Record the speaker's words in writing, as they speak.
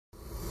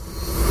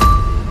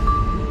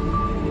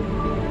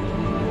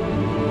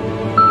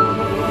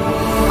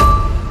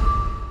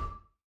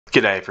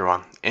G'day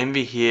everyone,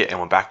 Envy here and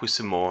we're back with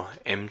some more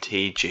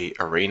MTG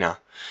Arena.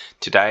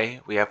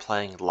 Today we are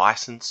playing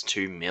License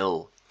to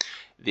Mill.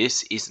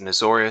 This is an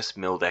Azorius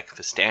mill deck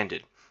for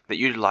standard that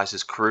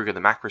utilizes Kruger the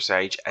Macro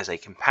Sage as a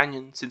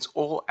companion since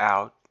all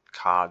our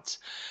cards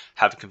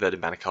have a converted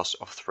mana cost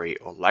of 3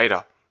 or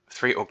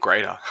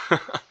greater.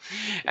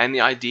 And the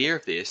idea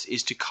of this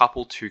is to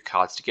couple two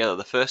cards together.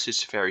 The first is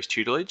Teferi's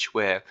Tutelage,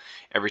 where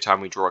every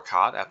time we draw a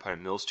card, our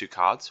opponent mills 2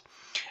 cards.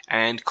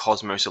 And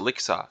Cosmos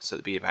Elixir, so at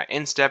the beginning of our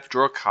end step,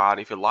 draw a card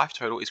if your life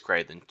total is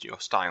greater than your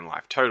starting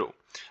life total.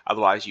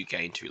 Otherwise, you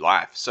gain 2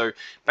 life. So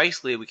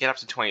basically, we get up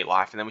to 20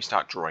 life and then we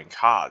start drawing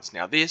cards.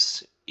 Now,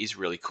 this is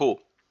really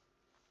cool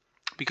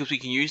because we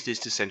can use this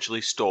to essentially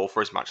stall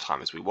for as much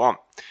time as we want.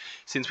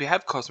 Since we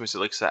have Cosmos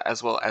Elixir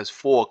as well as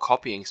 4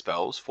 copying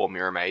spells, 4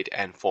 Mirror Maid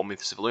and 4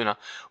 Mythos of Luna,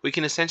 we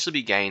can essentially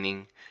be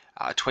gaining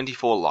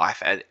 24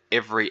 life at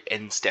every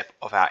end step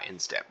of our end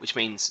step, which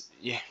means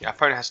our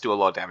opponent has to do a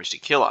lot of damage to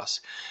kill us.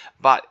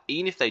 But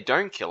even if they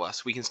don't kill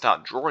us, we can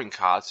start drawing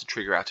cards to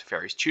trigger our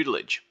Teferi's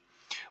Tutelage,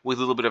 with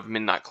a little bit of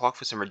Midnight Clock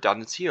for some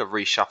redundancy of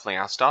reshuffling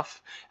our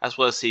stuff, as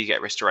well as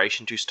Seagate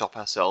Restoration to stop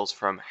ourselves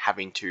from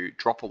having to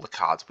drop all the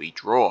cards we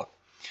draw.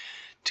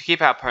 To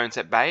keep our opponents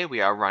at bay,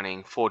 we are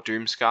running 4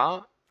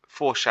 Doomscar,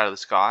 4 Shadow the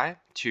Sky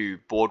to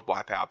board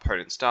wipe our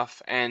opponent's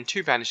stuff, and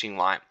 2 Vanishing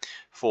Light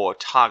for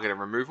target and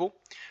removal.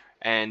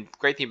 And the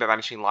great thing about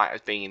Vanishing Light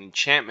as being an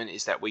enchantment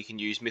is that we can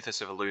use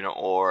Mythos of Luna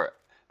or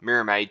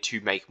Mirror Maid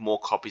to make more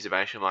copies of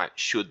Vanishing Light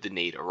should the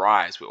need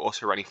arise. We're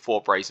also running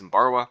 4 Brazen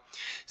Borrower,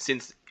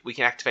 since we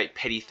can activate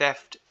Petty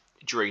Theft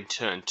during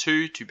turn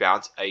 2 to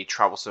bounce a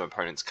troublesome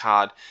opponent's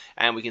card,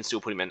 and we can still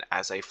put him in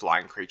as a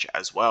flying creature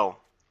as well.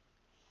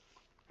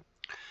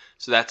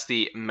 So that's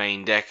the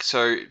main deck.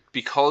 So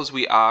because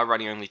we are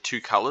running only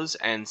 2 colors,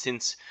 and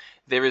since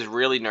there is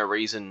really no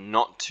reason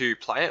not to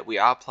play it, we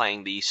are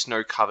playing the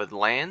snow-covered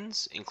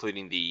lands,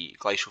 including the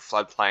glacial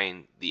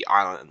floodplain, the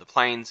island, and the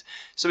plains.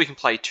 So we can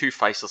play 2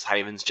 Faceless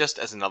Havens just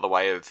as another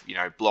way of,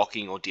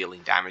 blocking or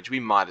dealing damage. We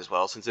might as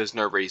well, since there's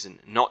no reason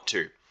not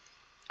to.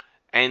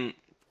 And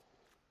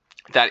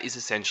that is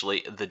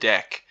essentially the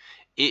deck.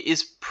 It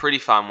is pretty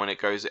fun when it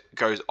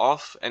goes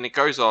off, and it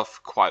goes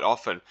off quite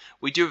often.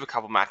 We do have a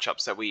couple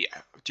matchups that we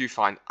do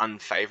find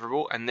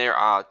unfavorable, and there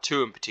are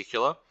 2 in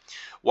particular.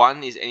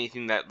 One is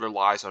anything that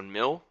relies on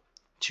mill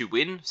to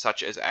win,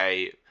 such as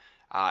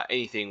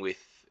anything with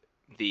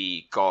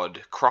the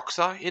god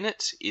Croxer in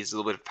it is a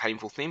little bit of a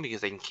painful thing because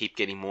they can keep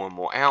getting more and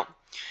more out.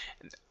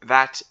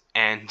 That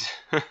and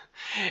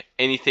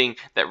anything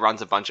that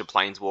runs a bunch of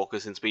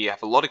Planeswalkers, since we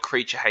have a lot of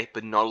creature hate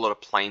but not a lot of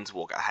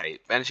Planeswalker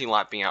hate. Vanishing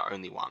Light being our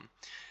only one.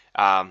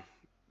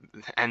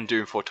 And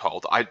Doom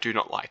Foretold. I do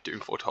not like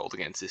Doom Foretold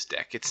against this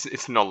deck.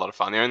 It's not a lot of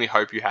fun. The only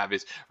hope you have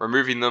is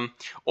removing them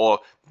or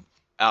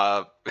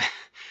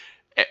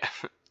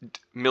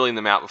milling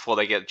them out before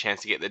they get a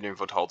chance to get their Doom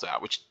Foretolds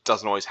out, which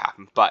doesn't always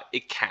happen, but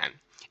it can.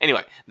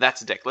 Anyway, that's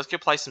the deck. Let's go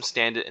play some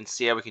standard and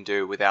see how we can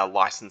do with our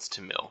license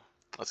to mill.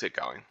 Let's get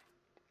going.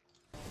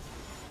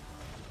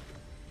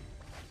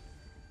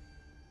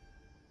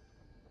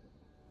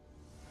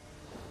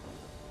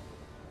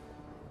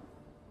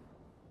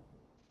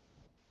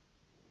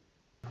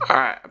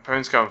 Alright,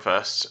 opponent's going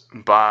first,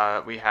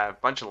 but we have a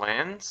bunch of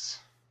lands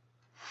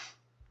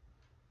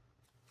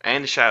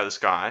and a Shadow of the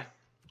Sky.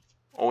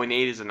 All we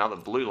need is another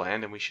blue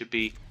land and we should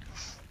be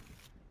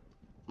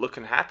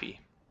looking happy.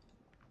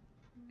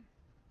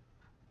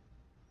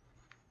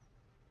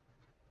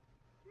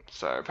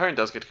 So opponent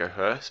does get to go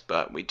first,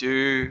 but we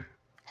do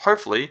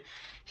hopefully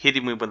hit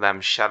him with one of them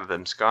Shadow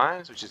them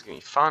Skies, which is going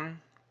to be fun.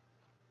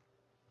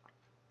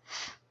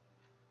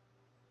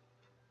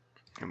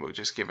 And we'll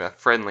just give a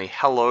friendly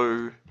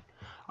hello.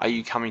 Are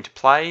you coming to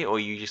play, or are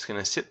you just going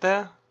to sit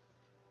there?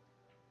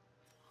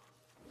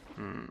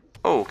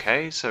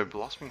 Okay, so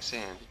Blossoming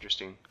Sand.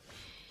 Interesting.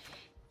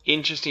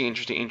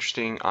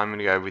 Interesting. I'm going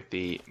to go with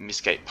the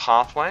Mistgate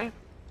Pathway.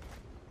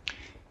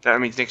 That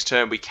means next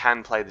turn we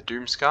can play the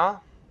Doomscar.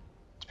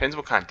 Depends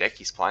what kind of deck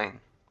he's playing.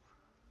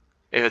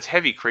 If it's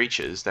heavy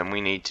creatures, then we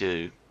need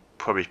to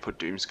probably put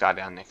Doomscar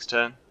down next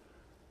turn.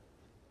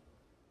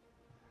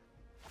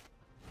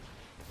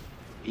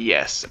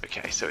 Yes,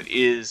 okay, so it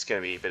is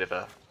going to be a bit of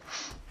a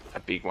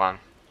big one.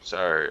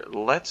 So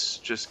let's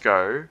just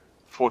go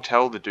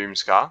foretell the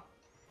Doomscar.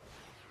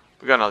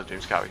 We've got another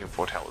Doomscar we can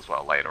foretell as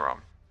well later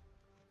on.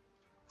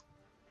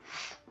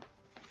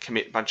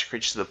 Commit a bunch of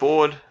creatures to the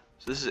board.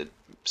 So this is a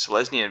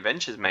Selesnya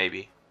Adventures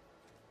maybe.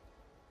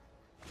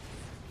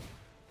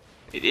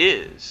 It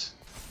is.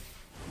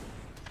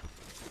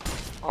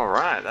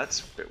 Alright,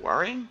 that's a bit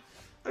worrying.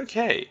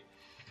 Okay.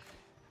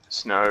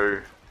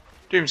 Snow.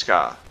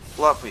 Doomscar.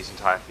 Blow up his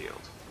entire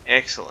field.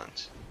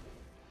 Excellent.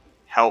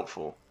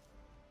 Helpful.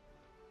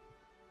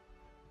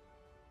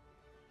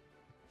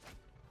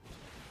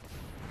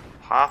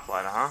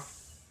 Pathlighter, huh?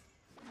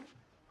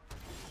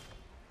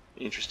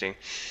 Interesting.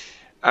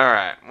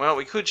 Alright, well,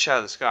 we could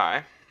Shadow the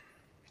Sky.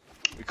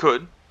 We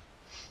could.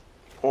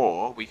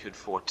 Or we could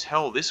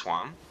foretell this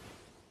one.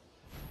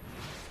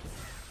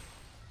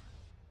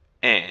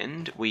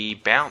 And we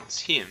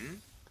bounce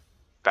him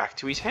back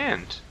to his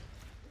hand.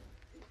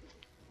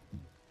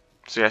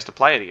 So he has to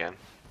play it again.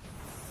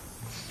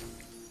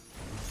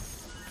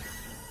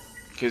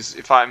 Because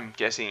if I'm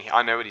guessing,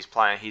 I know what he's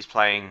playing. He's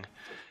playing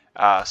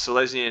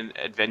Silesian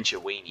Adventure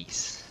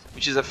Weenies,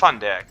 which is a fun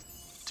deck,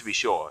 to be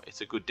sure.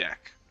 It's a good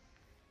deck.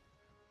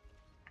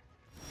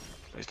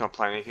 He's not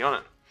playing anything on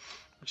it,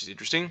 which is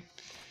interesting.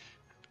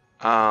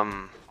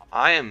 I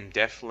am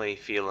definitely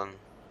feeling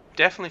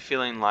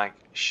like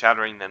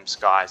shattering them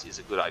skies is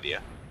a good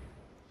idea,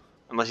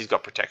 unless he's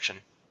got protection.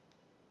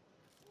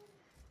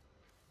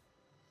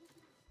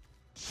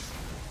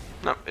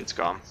 Nope, it's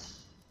gone.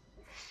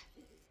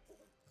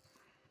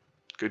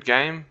 Good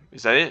game.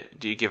 Is that it?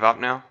 Do you give up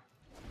now?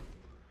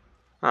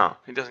 Oh,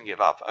 he doesn't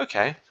give up.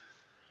 Okay.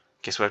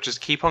 Guess we'll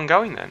just keep on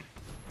going then.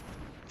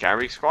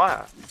 Gary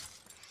Squire.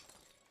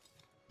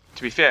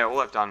 To be fair, all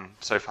I've done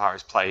so far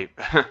is play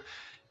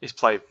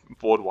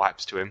board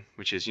wipes to him,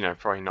 which is, you know,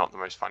 probably not the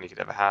most fun you could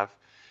ever have.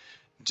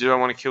 Do I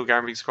want to kill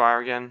Gary Squire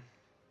again?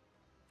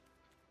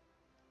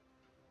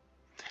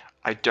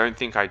 I don't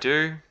think I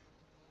do,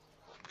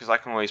 because I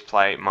can always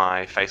play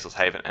my Faceless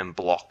Haven and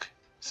block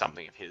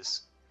something of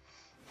his.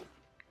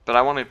 But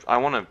I want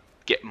to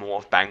get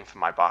more bang for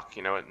my buck.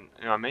 You know what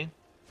I mean?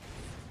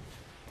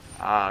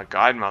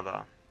 Guide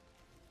Mother.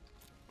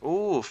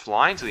 Ooh,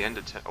 flying to the end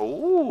of turn.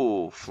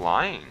 Ooh,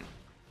 flying.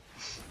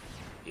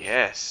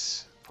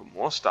 Yes. Put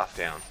more stuff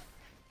down.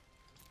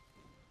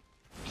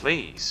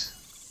 Please.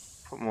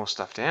 Put more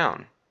stuff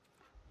down.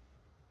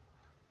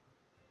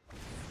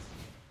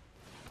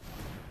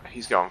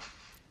 He's going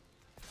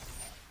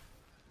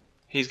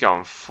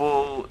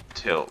full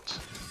tilt.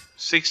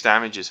 6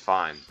 damage is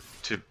fine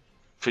to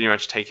pretty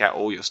much take out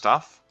all your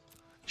stuff.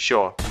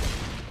 Sure.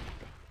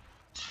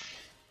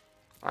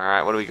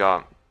 Alright, what do we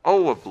got?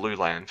 Oh, a blue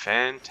land.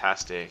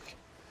 Fantastic.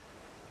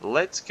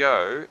 Let's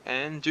go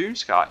and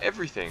Doomscar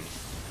everything.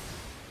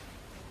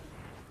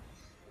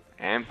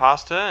 And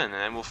pass turn, and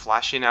then we'll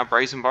flash in our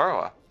Brazen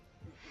Borrower.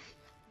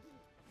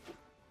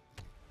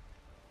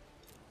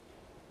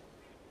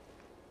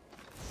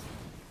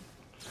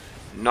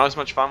 Not as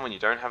much fun when you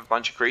don't have a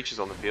bunch of creatures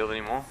on the field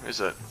anymore,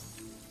 is it?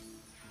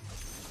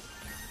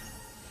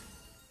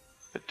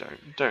 But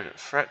don't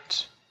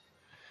fret.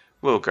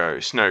 We'll go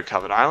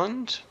Snow-Covered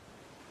Island.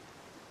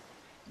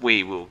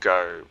 We will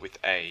go with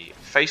a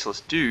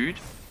Faceless Dude.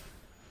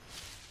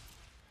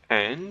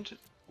 And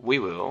we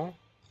will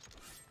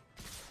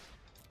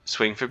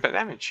swing for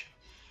damage.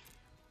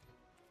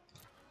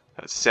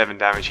 That's 7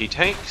 damage he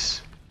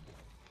takes.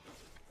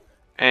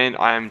 And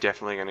I am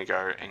definitely going to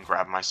go and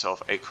grab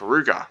myself a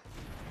Karuga.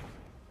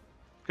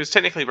 Because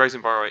technically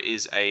Brazen Borrower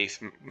is a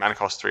mana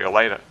cost 3 or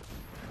later.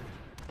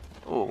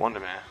 Oh,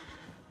 Wondermare.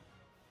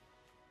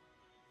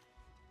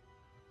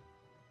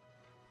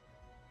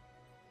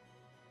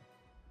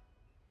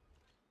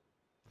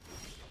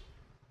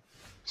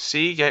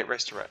 Seagate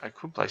Restoration. I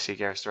could play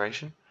Seagate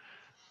Restoration.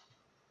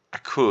 I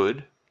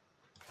could.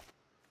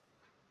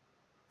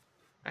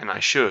 And I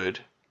should.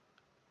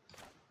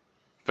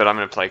 But I'm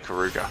going to play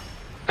Karuga.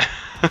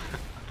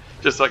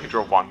 Just so I can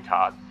draw 1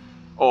 card.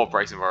 Or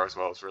Brazen Borrower as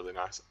well, it's really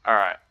nice.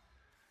 Alright.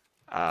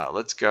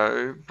 Let's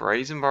go.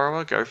 Brazen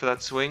Borrower, go for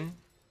that swing.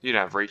 You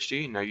don't have reach, do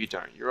you? No, you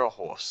don't. You're a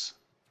horse.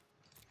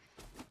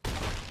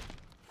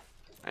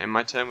 End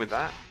my turn with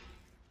that.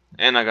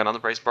 And I got another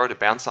Brazen Borrower to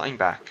bounce something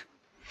back.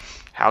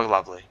 How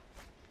lovely.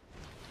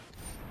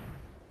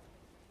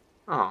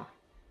 Oh.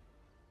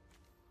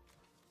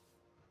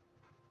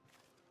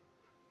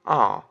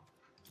 Oh.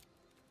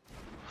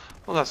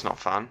 Well, that's not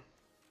fun.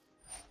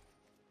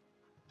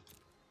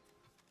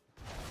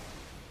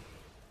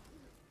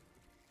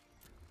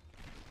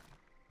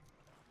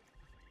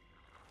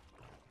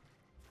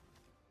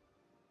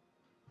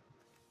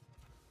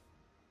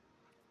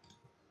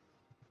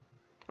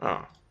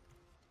 Oh.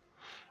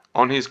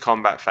 On his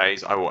combat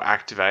phase, I will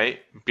activate,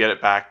 get it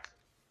back,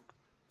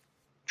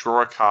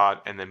 draw a card,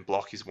 and then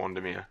block his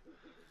Wondermere.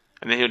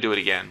 And then he'll do it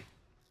again.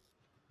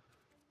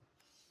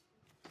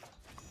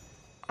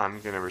 I'm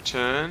going to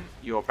return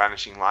your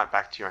Banishing Light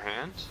back to your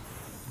hand.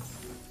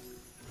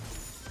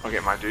 I'll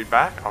get my dude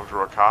back, I'll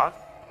draw a card.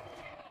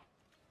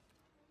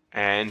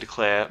 And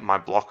declare my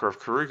blocker of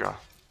Karuga.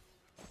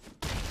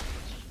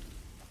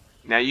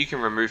 Now you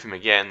can remove him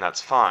again, that's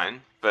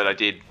fine. But I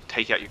did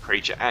take out your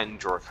creature and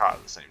draw a card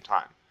at the same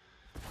time.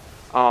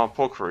 Oh,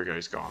 poor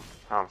Karugo's gone.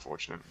 How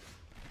unfortunate.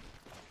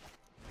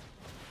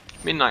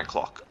 Midnight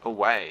Clock,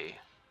 away.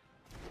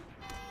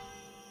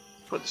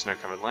 Put the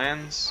Snow-Covered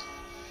Lands.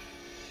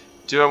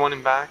 Do I want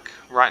him back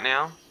right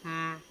now?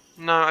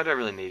 No, I don't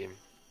really need him.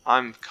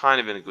 I'm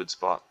kind of in a good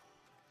spot.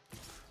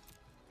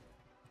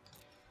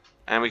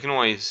 And we can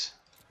always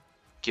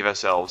give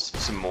ourselves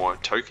some more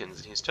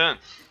tokens in his turn.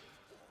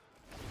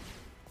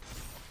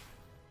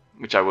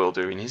 Which I will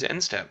do in his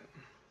end step.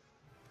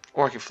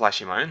 Or I can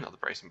flash him my own other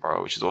Brazen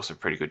Borrower, which is also a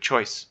pretty good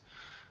choice.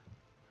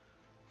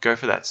 Go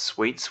for that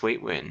sweet,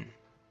 sweet win.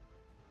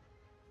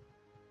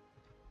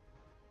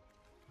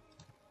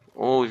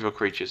 All of your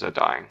creatures are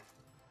dying.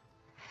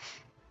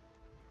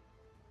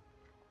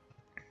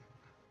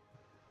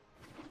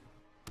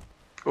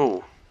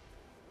 Ooh,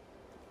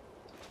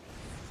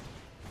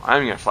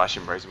 I'm going to flash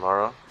in Brazen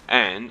Borrower,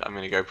 and I'm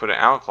going to go put an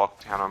hour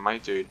clock down on my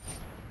dude.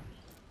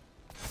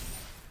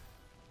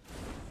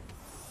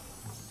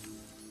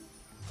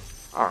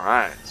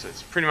 Alright, so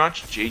it's pretty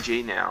much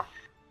GG now.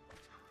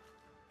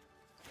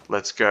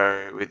 Let's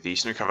go with the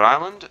Snow-Covered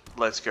Island.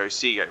 Let's go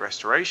Seagate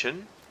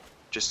Restoration,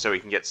 just so we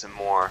can get some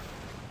more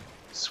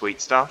sweet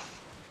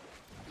stuff.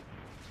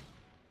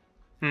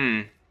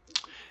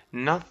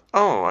 No.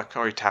 Oh, I can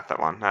already tap that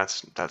one.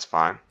 That's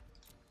fine.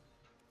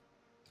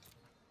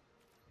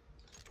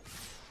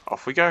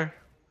 Off we go.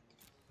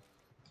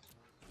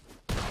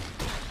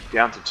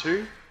 Down to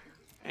 2.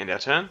 End our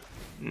turn.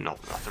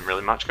 Nothing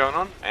really much going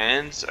on.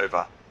 And it's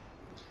over.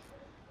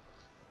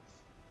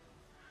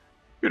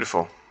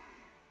 Beautiful.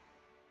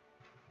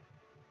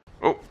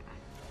 Oh,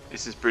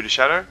 this is British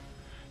Shadow?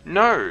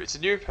 No, it's a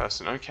new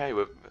person. Okay,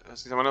 we're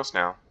someone else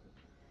now.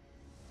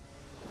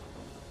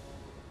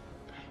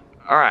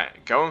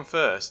 Alright, going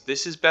first.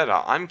 This is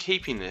better. I'm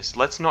keeping this.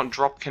 Let's not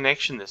drop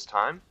connection this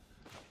time.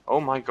 Oh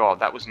my god,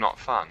 that was not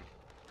fun.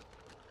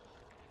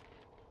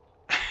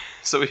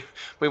 So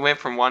we went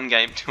from one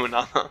game to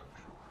another.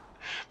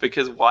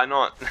 Because why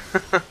not?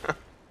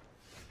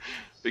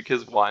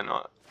 Because why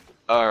not?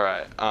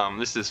 Alright,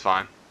 this is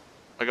fine.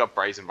 I got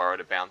Brazen Borrow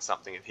to bounce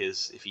something of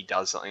his if he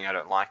does something I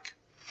don't like.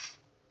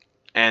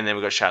 And then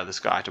we got Shadow the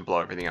Sky to blow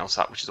everything else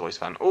up, which is always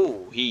fun.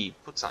 Oh, he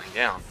put something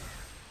down.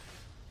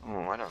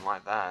 Oh, I don't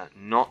like that.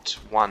 Not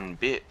one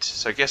bit.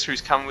 So guess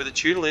who's coming with a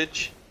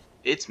tutelage?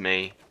 It's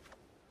me.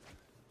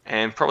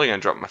 And probably going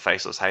to drop my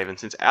Faceless Haven,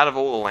 since out of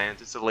all the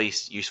lands, it's the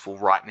least useful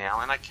right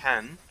now, and I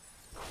can.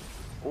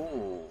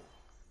 Oh,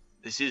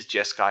 this is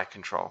Jeskai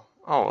control.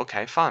 Oh,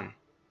 okay, fun.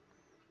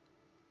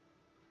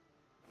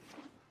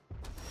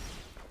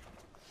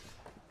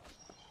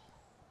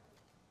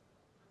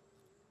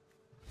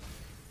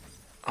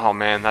 Oh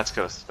man, that's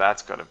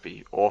gotta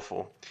be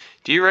awful.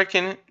 Do you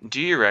reckon,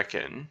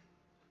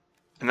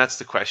 and that's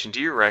the question,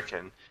 do you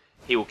reckon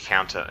he will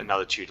counter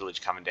another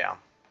tutelage coming down?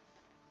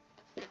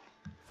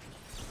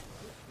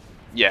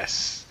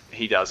 Yes,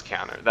 he does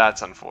counter.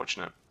 That's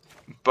unfortunate.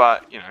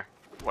 But, you know,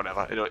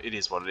 whatever. It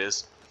is what it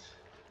is.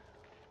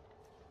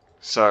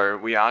 So,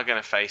 we are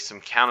going to face some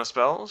counter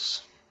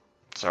spells.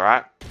 It's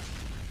alright.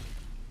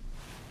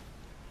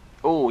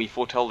 Oh, he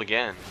foretold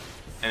again.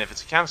 And if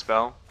it's a counter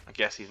spell, I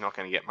guess he's not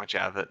going to get much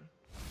out of it.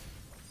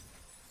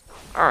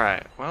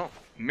 Alright, well,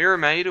 Mirror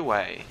Maid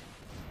away.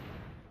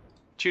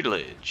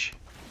 Tutelage.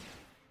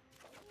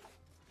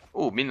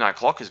 Oh, Midnight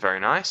Clock is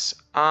very nice.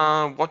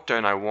 What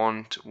don't I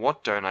want?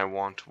 What don't I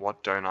want?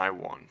 What don't I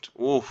want?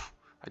 Oof.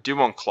 I do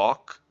want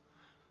Clock.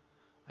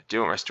 I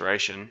do want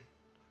Restoration.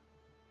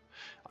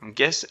 I'm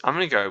going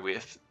to go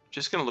with...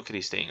 Just going to look at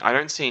his thing. I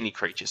don't see any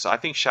creatures, so I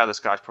think Shadow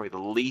Sky is probably the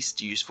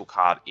least useful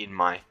card in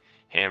my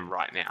hand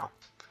right now.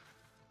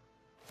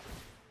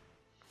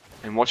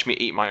 And watch me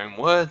eat my own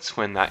words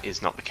when that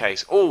is not the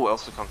case. Oh,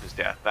 Elspeth Conquers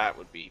Death. That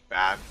would be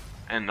bad.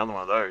 And another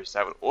one of those.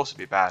 That would also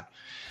be bad.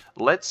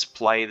 Let's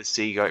play the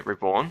Sea Goat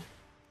Reborn.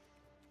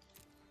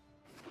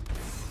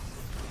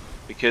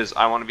 Because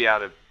I want to be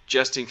able to,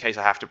 just in case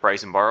I have to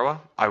Brazen Borrower,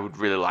 I would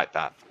really like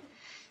that.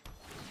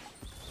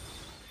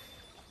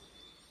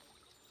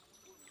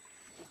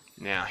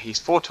 Now, he's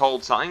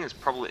foretold something. It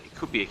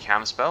could be a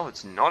counterspell.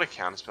 It's not a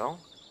counterspell.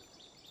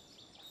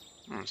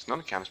 It's not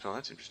a counterspell.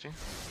 That's interesting.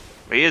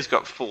 But he has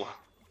got full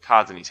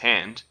cards in his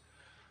hand.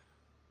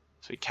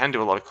 So he can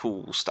do a lot of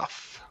cool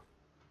stuff.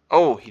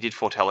 Oh, he did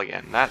foretell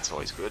again. That's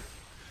always good.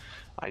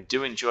 I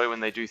do enjoy when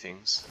they do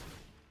things.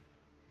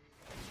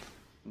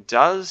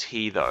 Does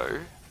he, though...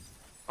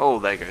 Oh,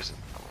 there goes...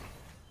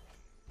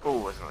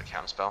 Oh, there's another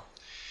counterspell.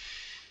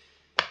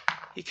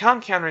 He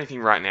can't counter anything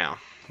right now.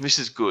 This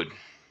is good,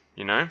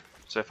 you know?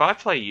 So if I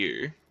play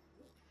you...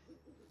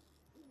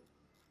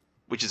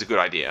 Which is a good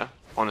idea,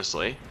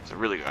 honestly. It's a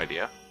really good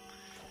idea.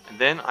 And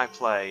then I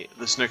play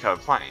the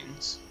Snow-Covered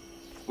Plains.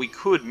 We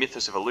could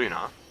Mythos of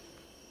Illuna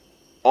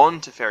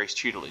on Teferi's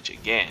Tutelage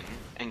again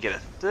and get a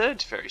third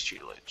Teferi's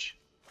Tutelage.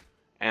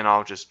 And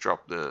I'll just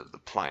drop the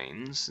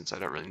plains, since I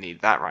don't really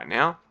need that right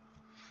now.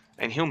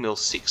 And he'll mill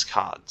 6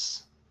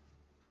 cards.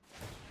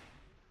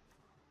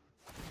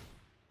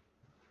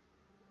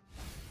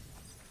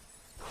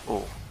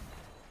 Oh.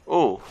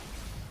 Oh.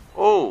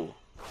 Oh!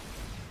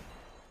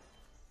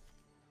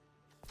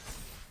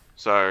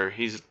 So,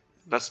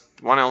 that's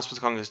 1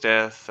 Elspeth Conquers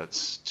Death,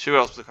 that's 2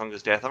 Elspeth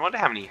Conquers Death. I wonder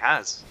how many he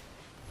has.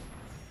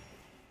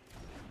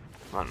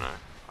 I don't know.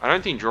 I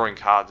don't think drawing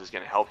cards is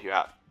going to help you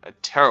out a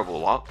terrible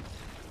lot.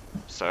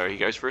 So he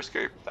goes for a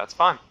scoop. That's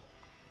fine.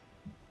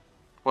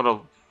 What a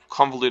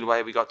convoluted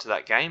way we got to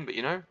that game, but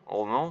you know,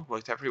 all in all,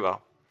 worked out pretty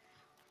well.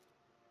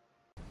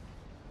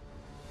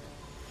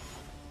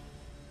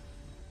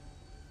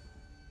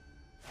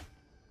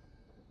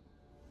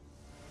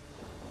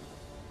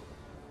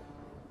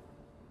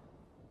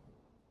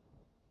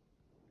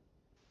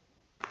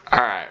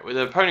 Alright, with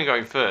the opponent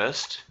going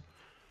first,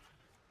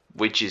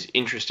 which is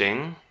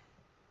interesting.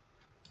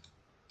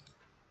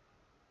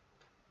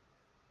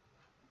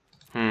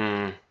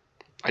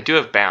 I do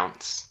have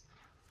bounce.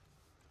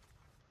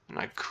 And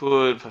I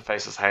could put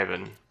Faceless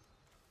Haven.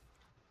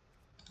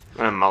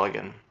 And a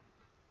mulligan.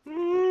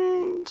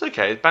 It's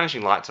okay.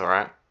 Banishing Light's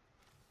alright.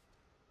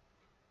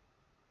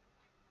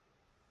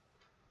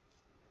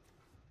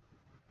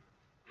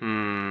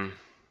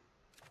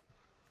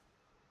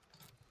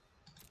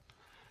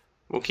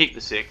 We'll keep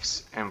the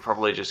 6 and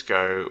probably just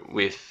go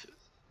with...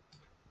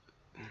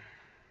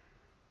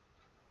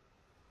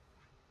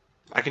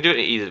 I can do it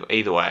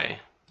either way.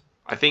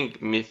 I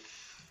think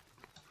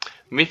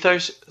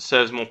Mythos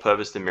serves more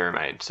purpose than Mirror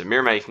Maid, so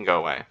Mirror Maid can go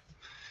away.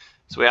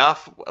 So we are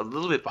a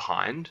little bit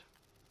behind,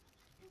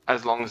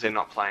 as long as they're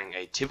not playing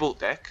a Tibalt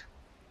deck.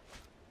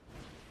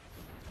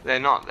 They're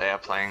not, they are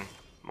playing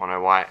mono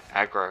white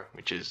aggro,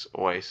 which is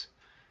always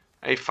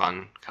a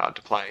fun card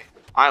to play.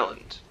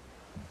 Island.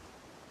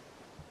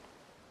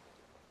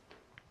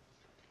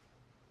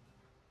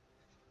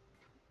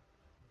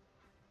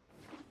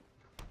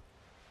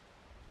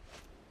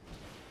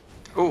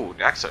 Ooh,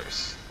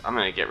 Daxos. I'm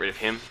gonna get rid of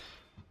him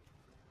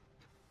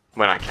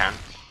when I can.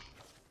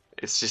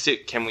 It's just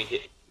it. Can we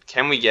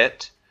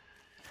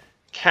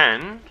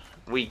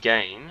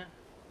gain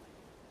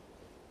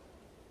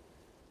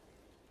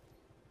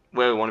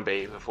where we want to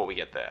be before we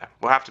get there?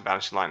 We'll have to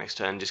banish Light next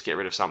turn. Just get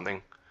rid of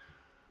something.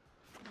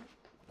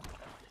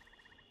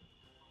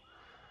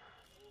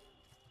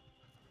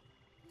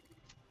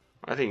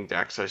 I think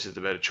Daxos is the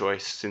better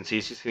choice since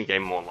he's just gonna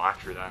gain more life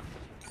through that.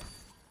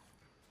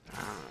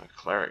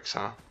 Clerics,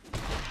 huh?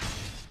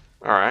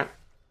 Alright.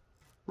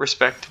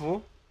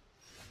 Respectable.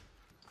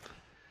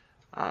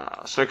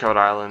 Snow-covered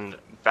island.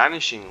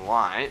 Banishing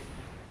Light.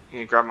 I'm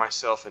gonna grab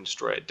myself and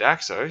destroy a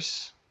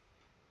Daxos.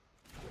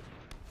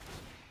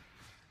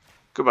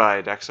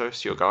 Goodbye,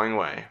 Daxos. You're going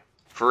away.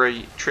 For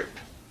a trip.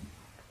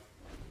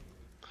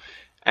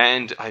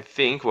 And I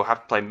think we'll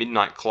have to play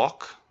Midnight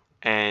Clock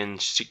and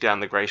stick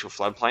down the Glacial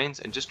Floodplains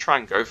and just try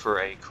and go for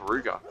a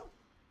Karuga.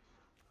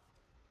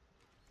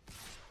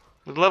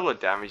 With the level of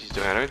damage he's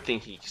doing, I don't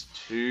think he's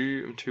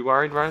I'm too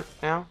worried right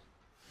now.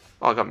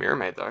 Oh, I got Mirror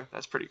Maid though.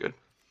 That's pretty good.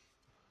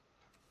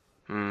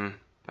 I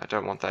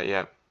don't want that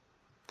yet.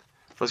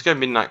 Let's go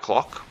Midnight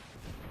Clock,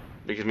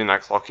 because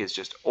Midnight Clock is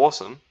just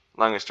awesome,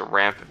 allowing us to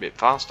ramp a bit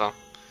faster,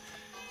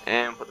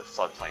 and put the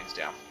floodplains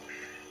down.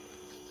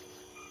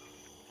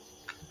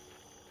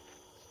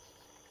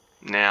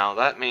 Now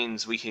that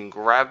means we can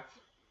grab,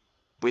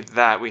 with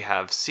that we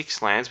have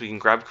 6 lands, we can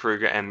grab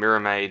Kruger and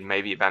Mirror Maid,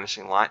 maybe a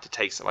Banishing Light to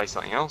take away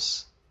something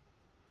else,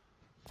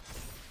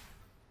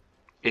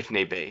 if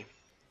need be.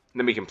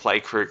 Then we can play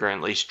Kruger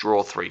and at least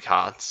draw 3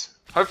 cards.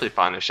 Hopefully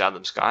find a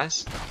Shadow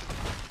Skies.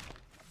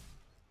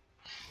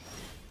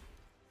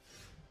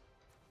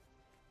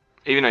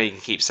 Even though you can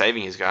keep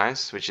saving his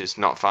guys, which is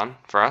not fun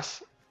for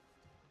us.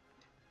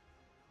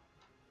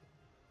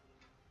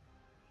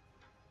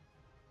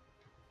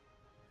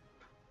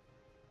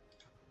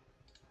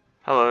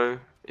 Hello.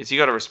 Has he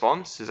got a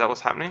response? Is that what's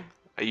happening?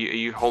 Are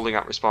you holding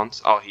up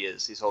response? Oh, he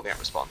is. He's holding up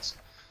response.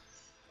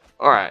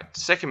 Alright,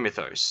 second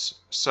Mythos.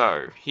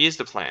 So, here's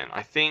the plan.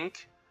 I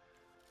think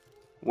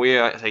we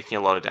are taking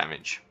a lot of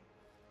damage,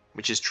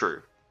 which is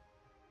true.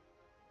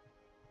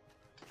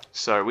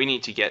 So, we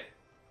need to get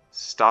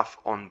stuff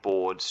on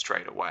board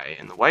straight away.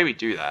 And the way we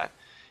do that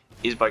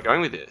is by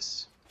going with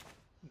this.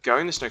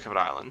 Going to Snow-Covered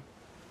Island.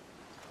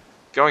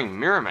 Going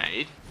Mirror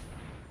Maid.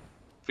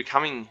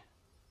 Becoming...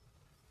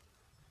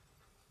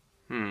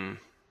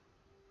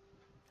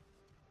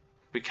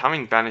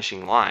 Becoming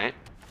Banishing Light.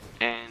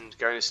 And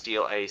going to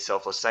steal a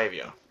Selfless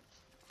Savior.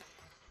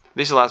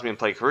 This allows me to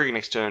play Karuga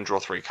next turn and draw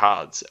 3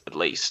 cards, at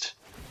least.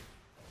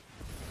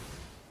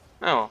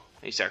 Oh well,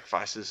 he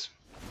sacrifices.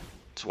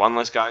 It's one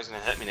less guy who's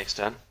going to hurt me next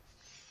turn.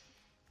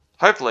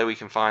 Hopefully we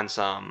can find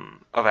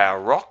some of our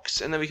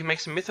rocks, and then we can make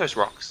some Mythos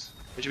rocks,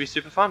 which would be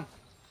super fun.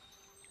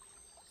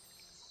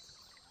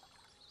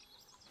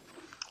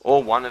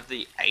 Or one of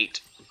the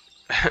 8...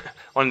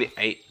 one of the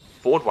 8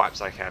 board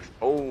wipes I have.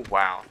 Oh,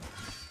 wow.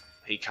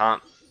 He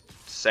can't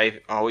save...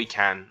 Oh, he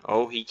can.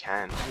 Oh, he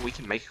can. Oh, we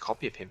can make a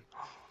copy of him.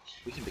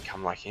 We can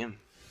become like him.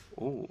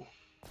 Ooh.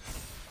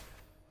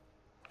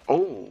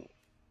 Oh.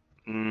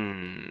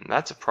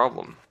 That's a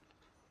problem.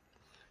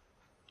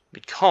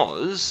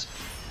 Because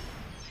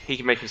he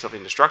can make himself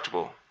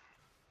indestructible.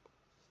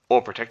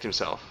 Or protect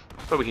himself.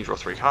 But we can draw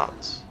 3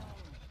 cards.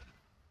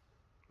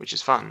 Which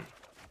is fun.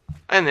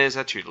 And there's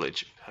our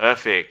tutelage.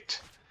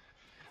 Perfect.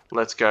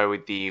 Let's go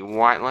with the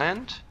white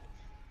land.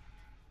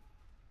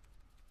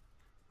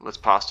 Let's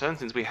pass turn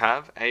since we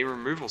have a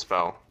removal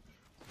spell.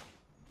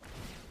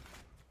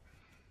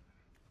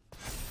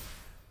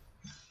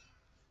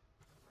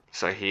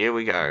 So here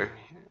we go.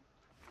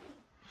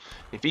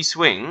 If he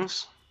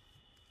swings,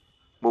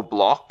 we'll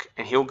block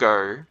and he'll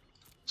go.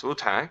 So we'll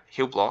attack,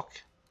 he'll block.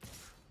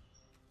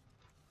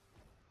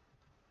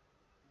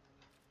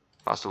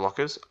 Faster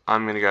blockers.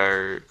 I'm going to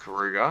go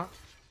Karuga.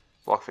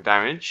 Block for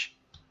damage.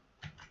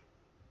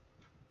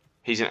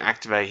 He's going to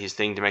activate his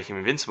thing to make him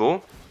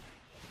invincible.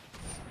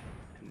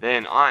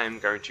 Then I'm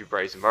going to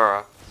Brazen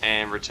Burrow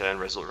and return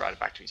Resolute Rider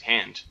back to his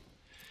hand.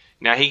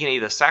 Now he can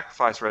either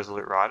sacrifice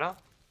Resolute Rider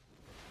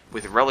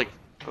with Relic...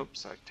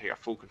 Oops, I take out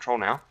full control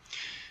now.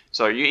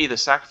 So you either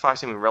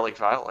sacrifice him with Relic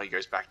Vial or he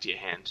goes back to your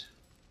hand.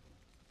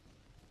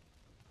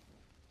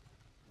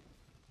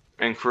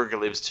 And Kruger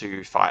lives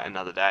to fight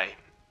another day.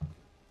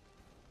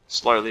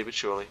 Slowly but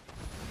surely.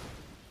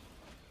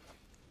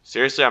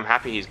 Seriously, I'm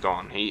happy he's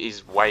gone. He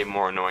is way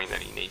more annoying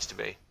than he needs to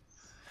be.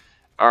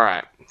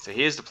 Alright, so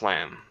here's the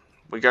plan.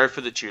 We go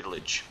for the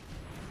tutelage.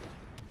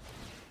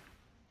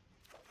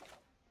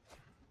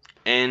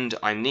 And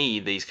I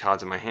need these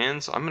cards in my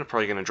hands, so I'm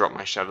probably going to drop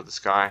my Shadow of the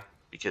Sky,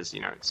 because, you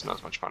know, it's not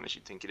as much fun as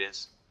you'd think it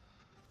is.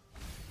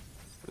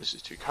 This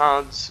is 2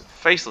 cards.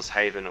 Faceless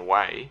Haven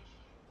away.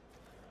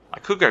 I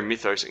could go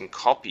Mythos and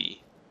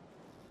copy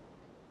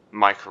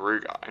my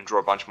Karuga and draw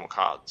a bunch more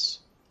cards,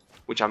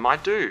 which I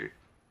might do.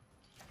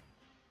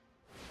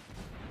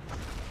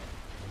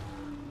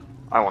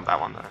 I want that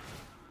one though.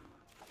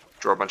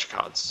 Draw a bunch of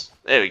cards.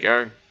 There we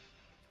go.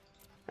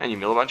 And you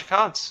mill a bunch of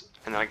cards,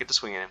 and then I get to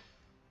swing at him.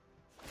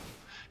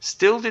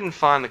 Still didn't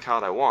find the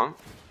card I want,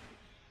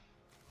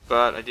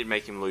 but I did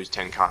make him lose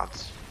 10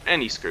 cards.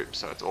 And he scoops,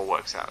 so it all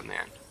works out in the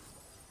end.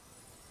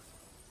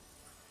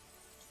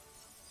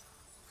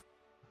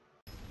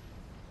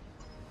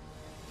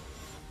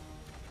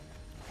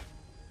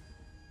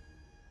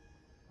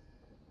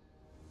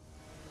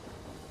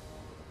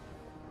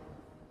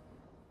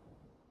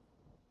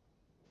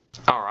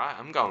 Alright,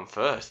 I'm going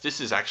first.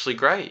 This is actually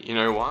great. You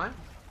know why?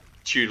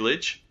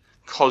 Tutelage,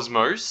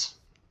 Cosmos,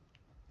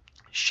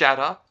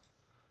 Shatter.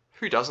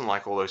 Who doesn't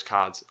like all those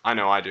cards? I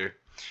know I do.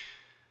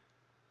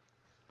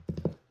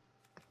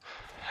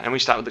 And we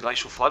start with the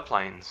Glacial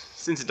Floodplains,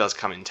 since it does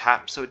come in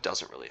tap, so it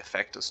doesn't really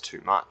affect us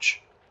too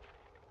much.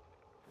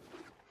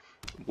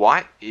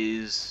 White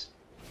is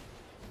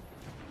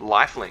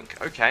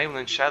Lifelink. Okay, well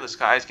then Shadow of the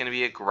Sky is going to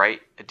be a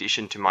great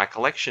addition to my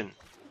collection.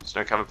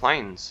 Snow-covered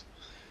plains.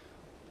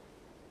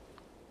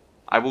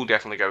 I will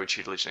definitely go with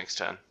tutelage next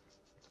turn.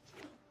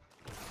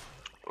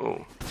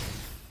 Oh,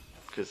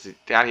 because I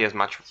doubt he has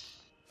much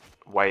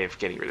way of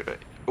getting rid of it.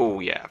 Oh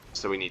yeah,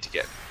 so we need to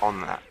get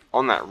on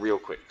that real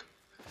quick.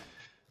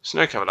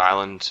 Snow-covered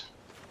island,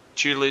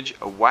 tutelage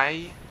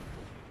away.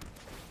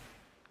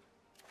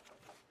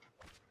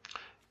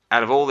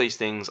 Out of all these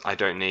things, I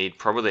don't need.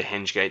 Probably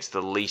Henge Gate's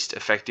the least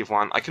effective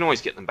one. I can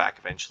always get them back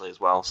eventually as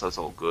well, so it's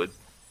all good.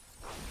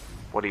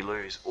 What'd he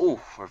lose?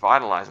 Oh,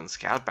 Revitalize and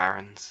Scout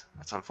Barons.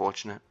 That's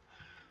unfortunate.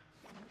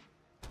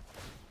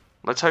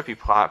 Let's hope he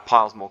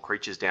piles more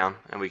creatures down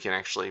and we can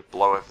actually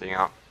blow everything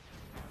up.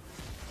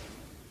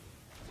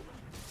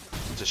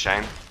 It's a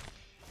shame.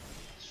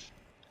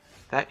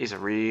 That is a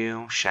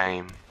real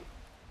shame.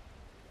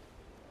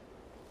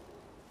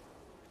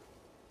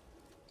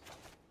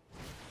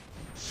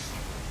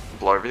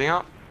 Blow everything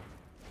up.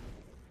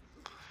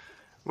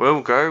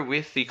 We'll go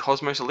with the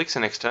Cosmos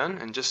Elixir next turn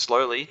and just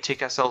slowly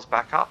tick ourselves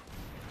back up.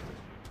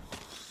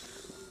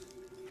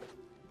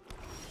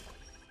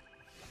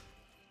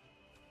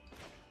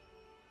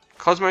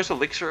 Cosmos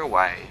Elixir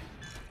away.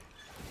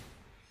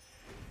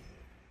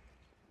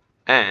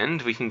 And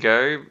we can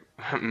go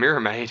Mirror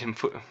Maid and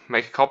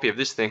make a copy of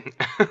this thing.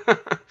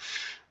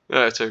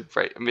 So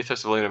great,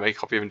 Mythos of Luna, make a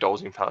copy of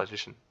Indulging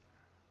Paladin.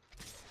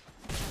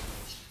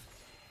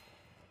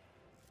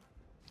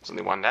 It's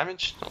only 1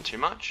 damage, not too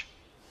much.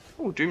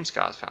 Oh,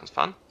 Doomscar sounds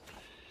fun.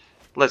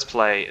 Let's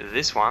play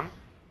this one.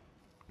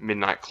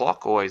 Midnight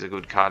Clock, always a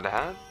good card to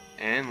have.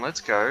 And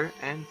let's go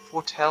and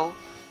foretell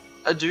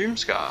a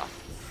Doomscar.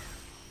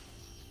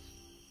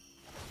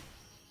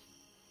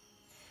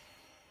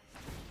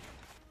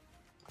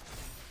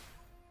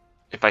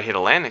 If I hit a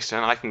land next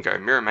turn, I can go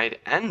Mirror Maid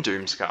and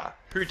Doomscar.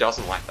 Who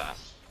doesn't like that?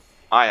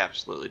 I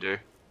absolutely do.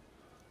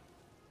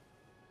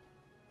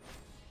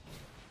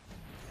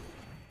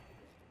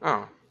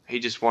 Oh, he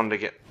just wanted to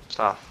get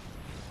stuff.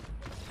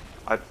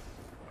 I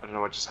don't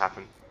know what just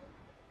happened.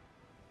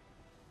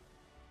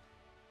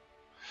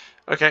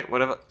 Okay,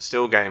 whatever.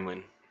 Still game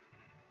win.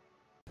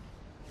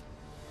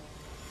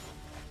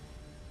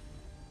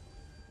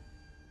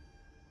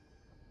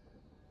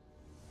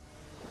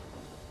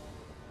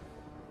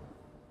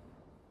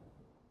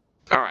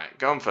 Alright,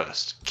 going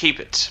first. Keep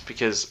it,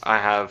 because I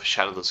have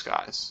Shadow of the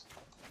Skies.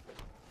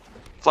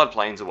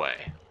 Floodplains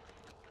away.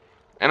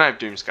 And I have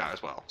Doomscar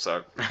as well,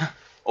 so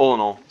all in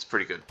all, it's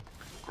pretty good.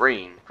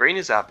 Green. Green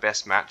is our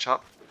best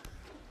matchup,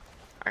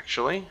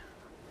 actually.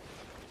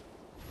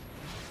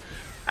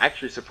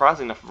 Actually,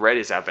 surprisingly enough, red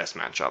is our best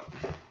matchup.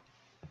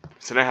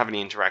 So I don't have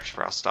any interaction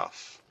for our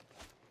stuff.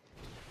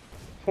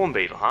 Horn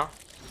Beetle, huh?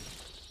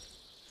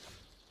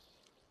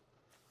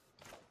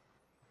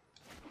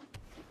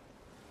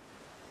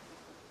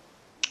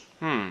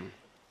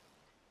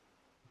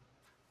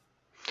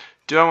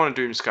 Do I want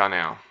to Doomscar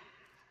now?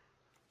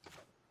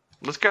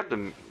 Let's grab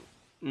the...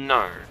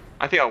 No.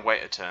 I think I'll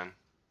wait a turn.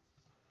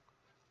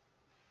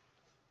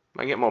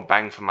 I get more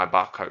bang for my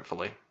buck,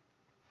 hopefully.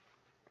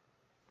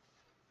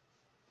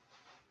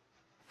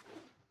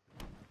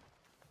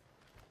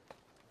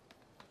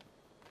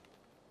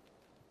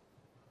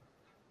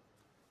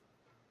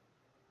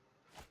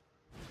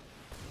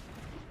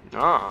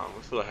 Ah,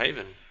 Wolfville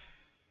Haven.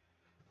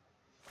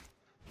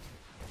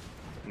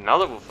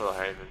 Another Wolfville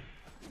Haven.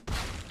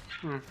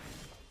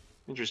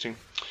 Interesting.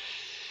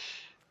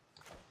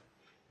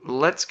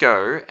 Let's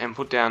go and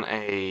put down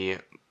a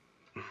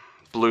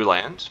blue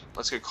land.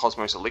 Let's go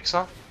Cosmos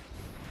Elixir.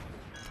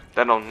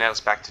 That'll net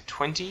us back to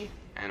 20,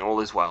 and all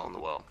is well in the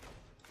world.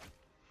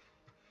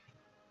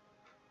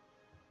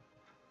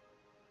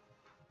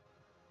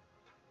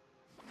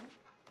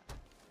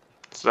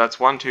 So that's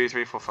 1, 2,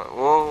 3, 4, 5.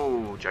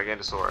 Whoa,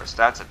 Gigantosaurus.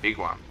 That's a big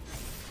one.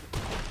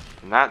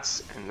 And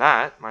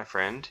that, my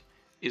friend,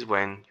 is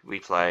when we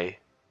play.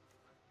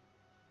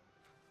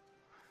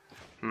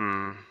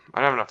 I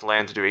don't have enough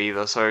land to do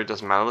either, so it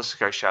doesn't matter. Let's just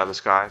go Shadow the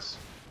Skies.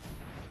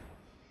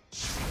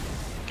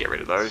 Get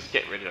rid of those.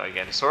 Get rid of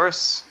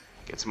Gigantosaurus.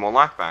 Get some more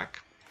life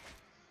back.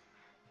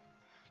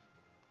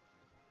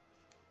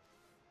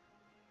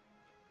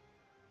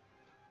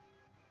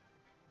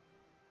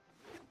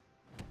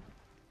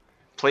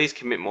 Please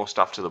commit more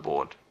stuff to the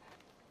board.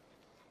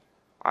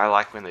 I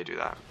like when they do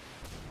that.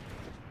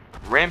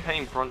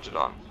 Rampaging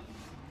Bronchodon.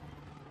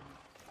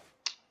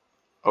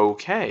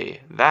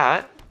 Okay,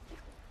 that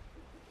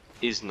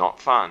is not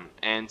fun.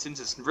 And since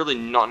it's really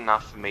not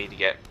enough for me to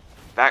get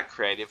that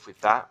creative with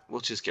that,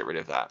 we'll just get rid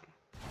of that.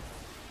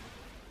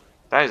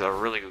 That is a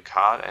really good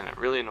card, and it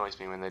really annoys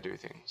me when they do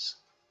things.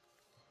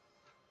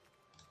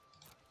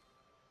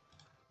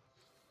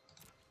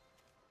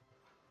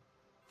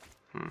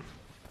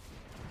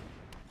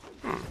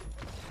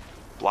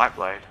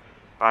 Blightblade.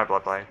 Bye,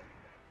 Blightblade.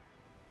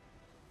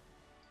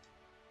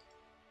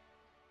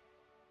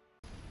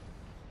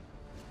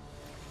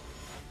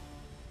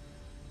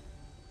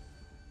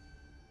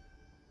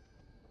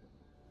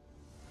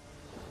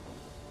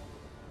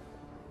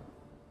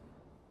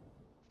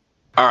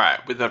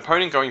 Alright, with the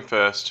opponent going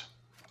first,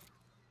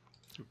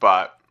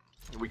 but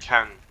we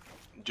can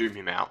doom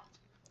him out,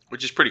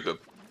 which is pretty good.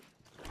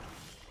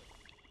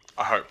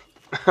 I hope.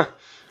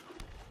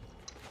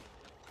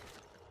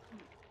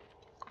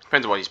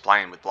 Depends on what he's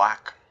playing with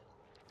black.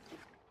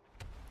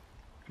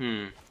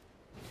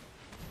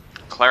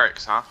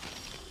 Clerics, huh?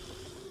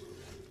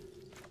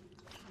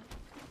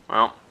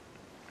 Well,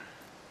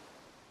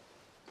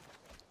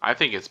 I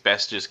think it's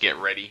best to just get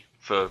ready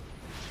for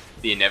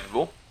the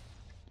inevitable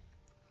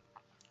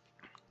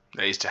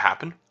that is to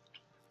happen.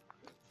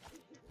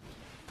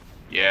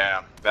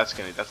 Yeah, that's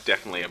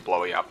definitely a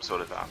blowy up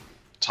sort of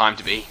time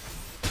to be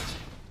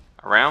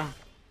around.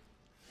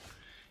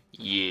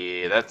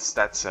 Yeah, that's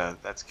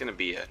gonna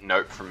be a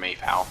note from me,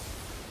 pal.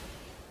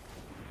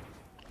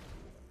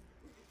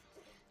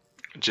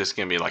 Just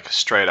gonna be like a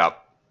straight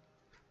up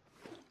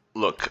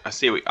look. I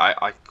see what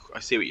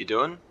you're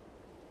doing,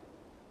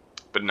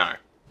 but no,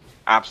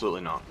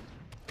 absolutely not.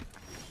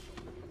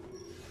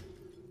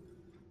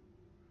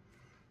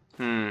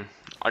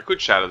 I could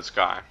Shadow the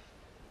Sky,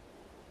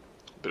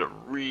 but it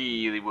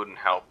really wouldn't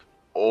help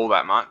all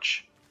that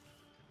much.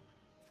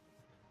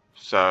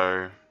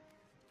 So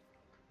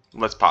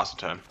let's pass the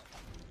turn.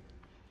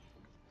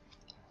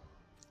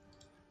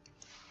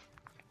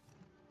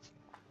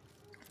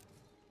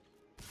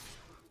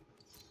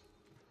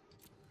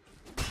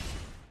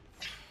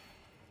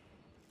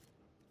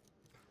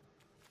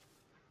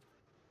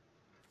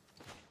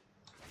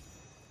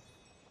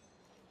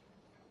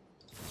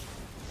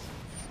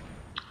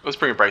 Let's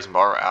bring a Brazen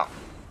Borrower out.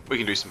 We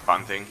can do some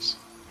fun things.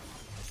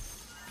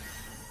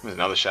 There's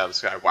another Shadow of the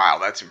Sky. Wow,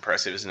 that's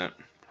impressive, isn't it?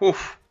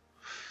 Oof.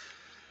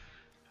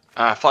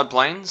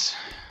 Floodplains.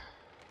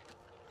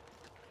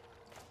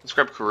 Let's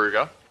grab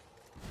Karuga.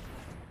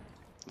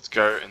 Let's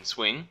go and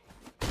swing.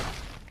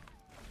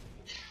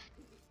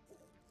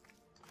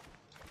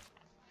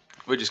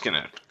 We're just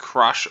gonna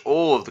crush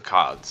all of the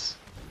cards.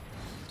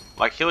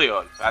 Like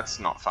Heliod, that's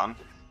not fun.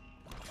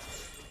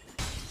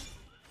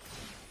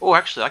 Oh,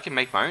 actually, I can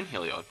make my own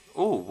Heliod.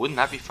 Oh, wouldn't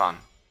that be fun?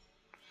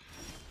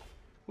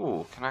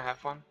 Oh, can I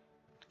have one?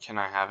 Can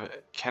I have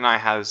it? Can I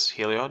have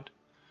Heliod?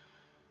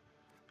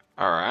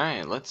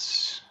 Alright,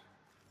 let's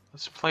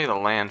play the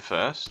land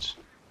first.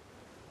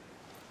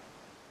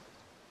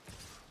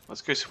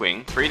 Let's go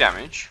swing. 3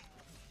 damage.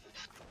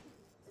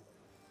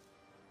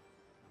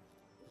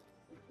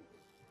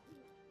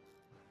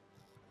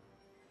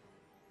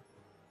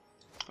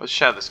 Let's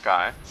Shadow the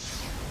Sky.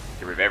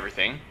 Get rid of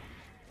everything.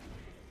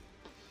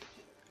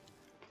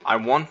 I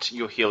want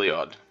your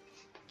Heliod.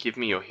 Give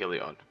me your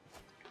Heliod.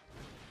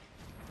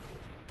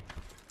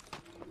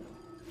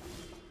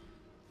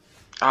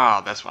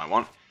 Ah, that's what I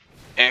want.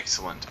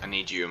 Excellent. I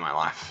need you in my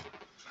life.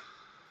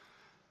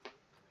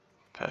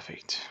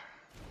 Perfect.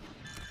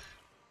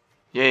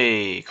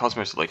 Yay,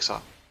 Cosmos Elixir.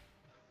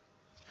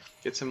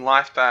 Get some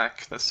life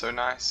back. That's so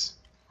nice.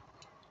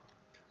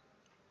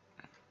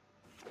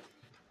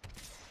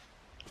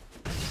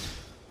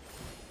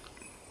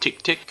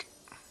 Tick tick.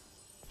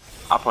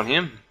 Up on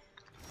him.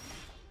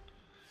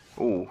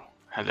 Ooh,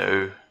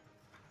 hello.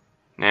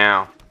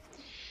 Now,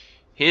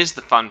 here's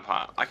the fun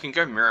part. I can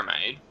go Mirror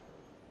Maid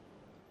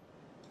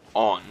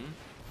on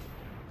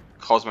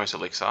Cosmos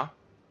Elixir,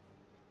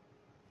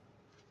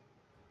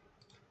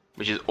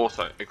 which is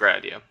also a great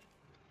idea.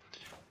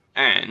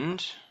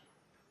 And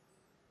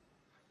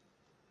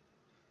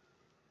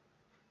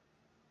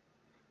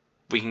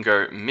we can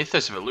go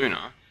Mythos of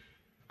Illuna.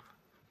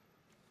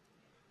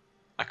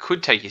 I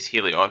could take his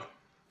Heliod,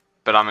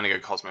 but I'm going to go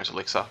Cosmos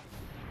Elixir.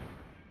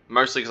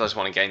 Mostly because I just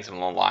want to gain some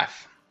more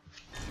life.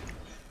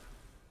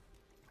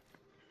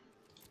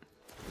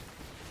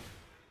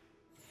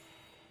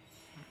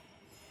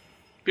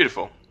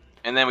 Beautiful.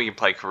 And then we can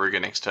play Karuga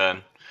next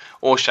turn,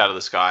 or Shadow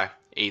the Sky.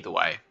 Either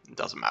way, it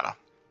doesn't matter.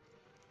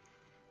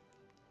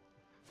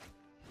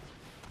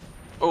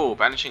 Oh,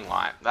 Banishing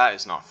Light. That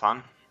is not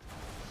fun.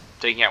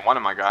 Taking out one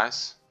of my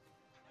guys.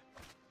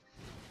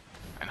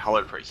 And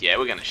Hollow Priest. Yeah,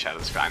 we're going to Shadow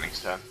the Sky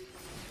next turn.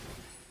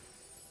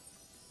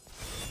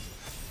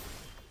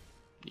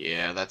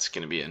 Yeah, that's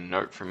going to be a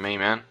note from me,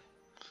 man.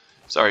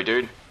 Sorry,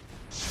 dude.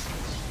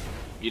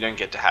 You don't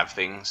get to have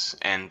things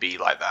and be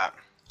like that.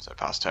 So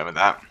pass turn with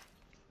that.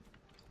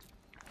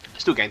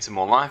 Still gain some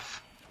more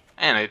life.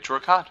 And I draw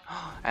a card.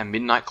 And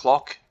Midnight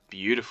Clock.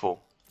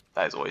 Beautiful.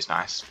 That is always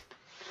nice.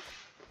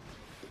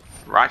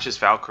 Righteous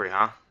Valkyrie,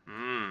 huh?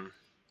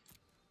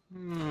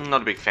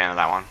 Not a big fan of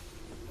that one.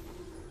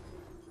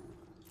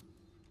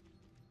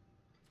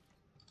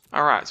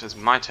 Alright, so it's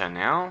my turn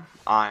now.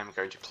 I'm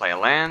going to play a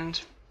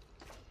land.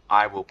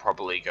 I will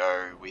probably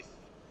go with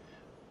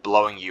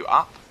Blowing You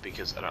Up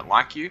because I don't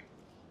like you.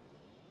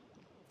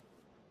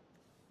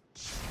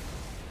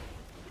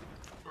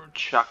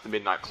 Chuck the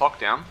Midnight Clock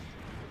down.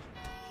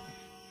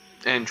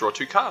 And draw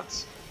 2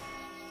 cards.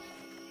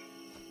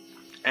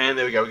 And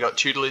there we go, we got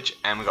tutelage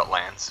and we got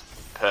lands.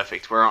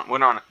 Perfect. We're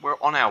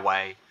on our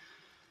way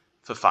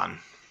for fun.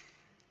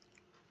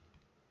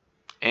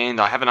 And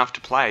I have enough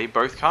to play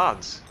both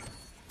cards.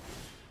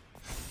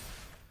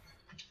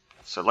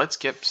 So let's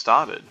get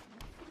started.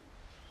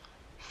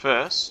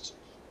 First,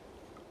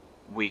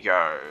 we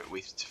go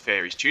with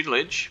Teferi's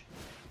tutelage.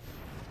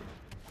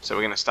 So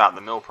we're going to start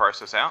the mill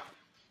process out.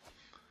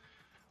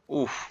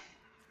 Oof.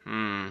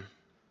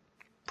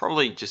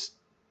 Probably get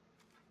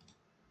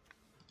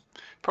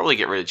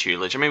rid of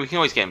tutelage. I mean, we can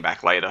always get him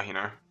back later, you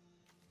know.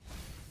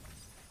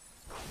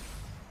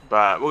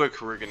 But we'll go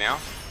Karuga now.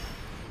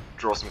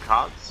 Draw some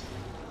cards.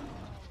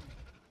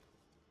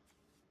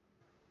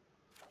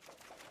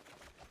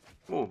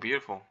 Oh,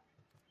 beautiful.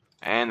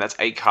 And that's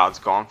 8 cards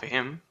gone for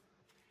him.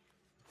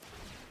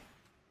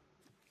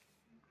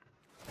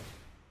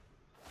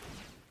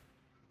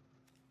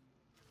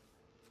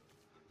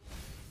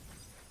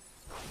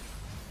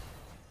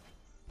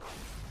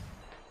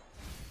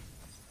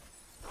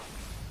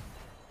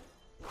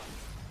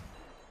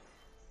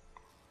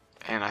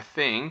 And I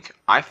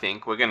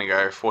think we're gonna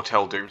go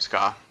Foretell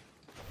Doomscar.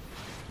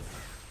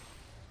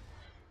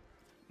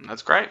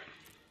 That's great.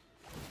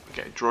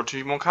 Okay, draw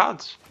 2 more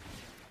cards.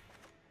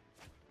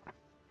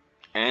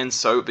 And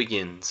so it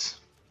begins.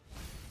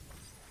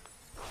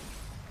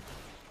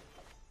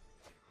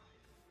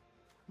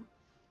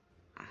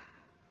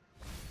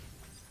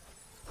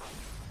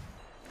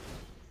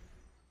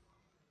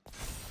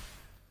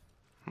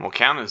 More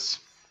counters.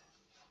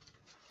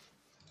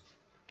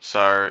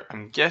 So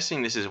I'm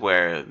guessing this is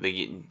where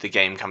the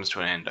game comes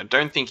to an end. I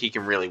don't think he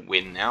can really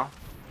win now.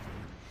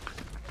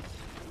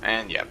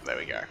 And yep, there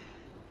we go.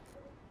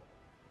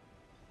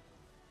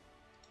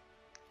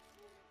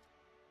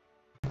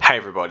 Hey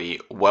everybody,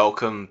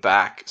 welcome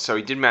back. So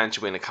he did manage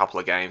to win a couple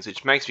of games,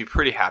 which makes me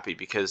pretty happy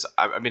because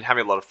I've been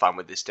having a lot of fun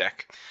with this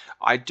deck.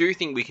 I do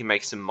think we can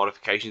make some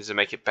modifications to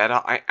make it better.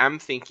 I am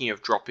thinking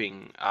of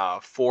dropping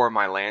 4 of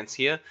my lands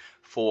here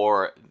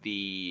for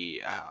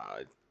the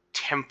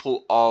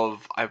Temple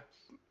of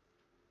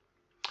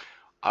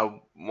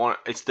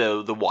it's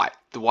the white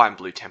and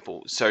blue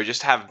temple. So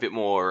just to have a bit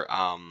more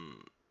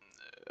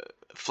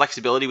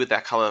flexibility with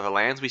that color of the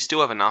lands. We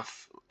still have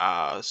enough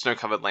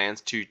snow-covered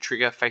lands to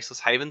trigger Faceless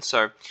Haven,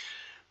 so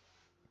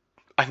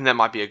I think that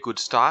might be a good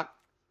start.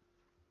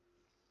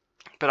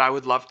 But I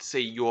would love to see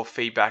your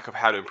feedback of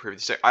how to improve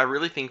this deck. I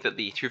really think that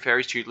the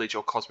Teferi's Tutelage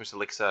or Cosmos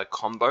Elixir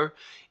combo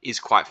is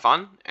quite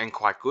fun and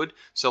quite good.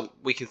 So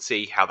we can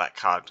see how that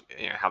card,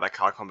 how that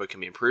card combo can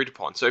be improved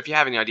upon. So if you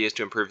have any ideas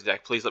to improve the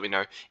deck, please let me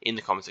know in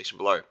the comment section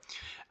below.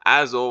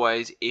 As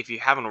always, if you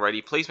haven't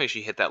already, please make sure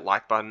you hit that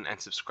like button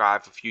and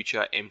subscribe for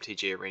future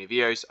MTG Arena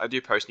videos. I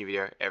do post a new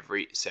video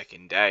every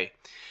second day.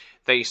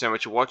 Thank you so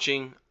much for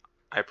watching.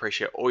 I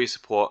appreciate all your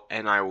support,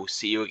 and I will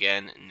see you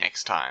again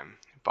next time.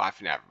 Bye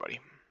for now, everybody.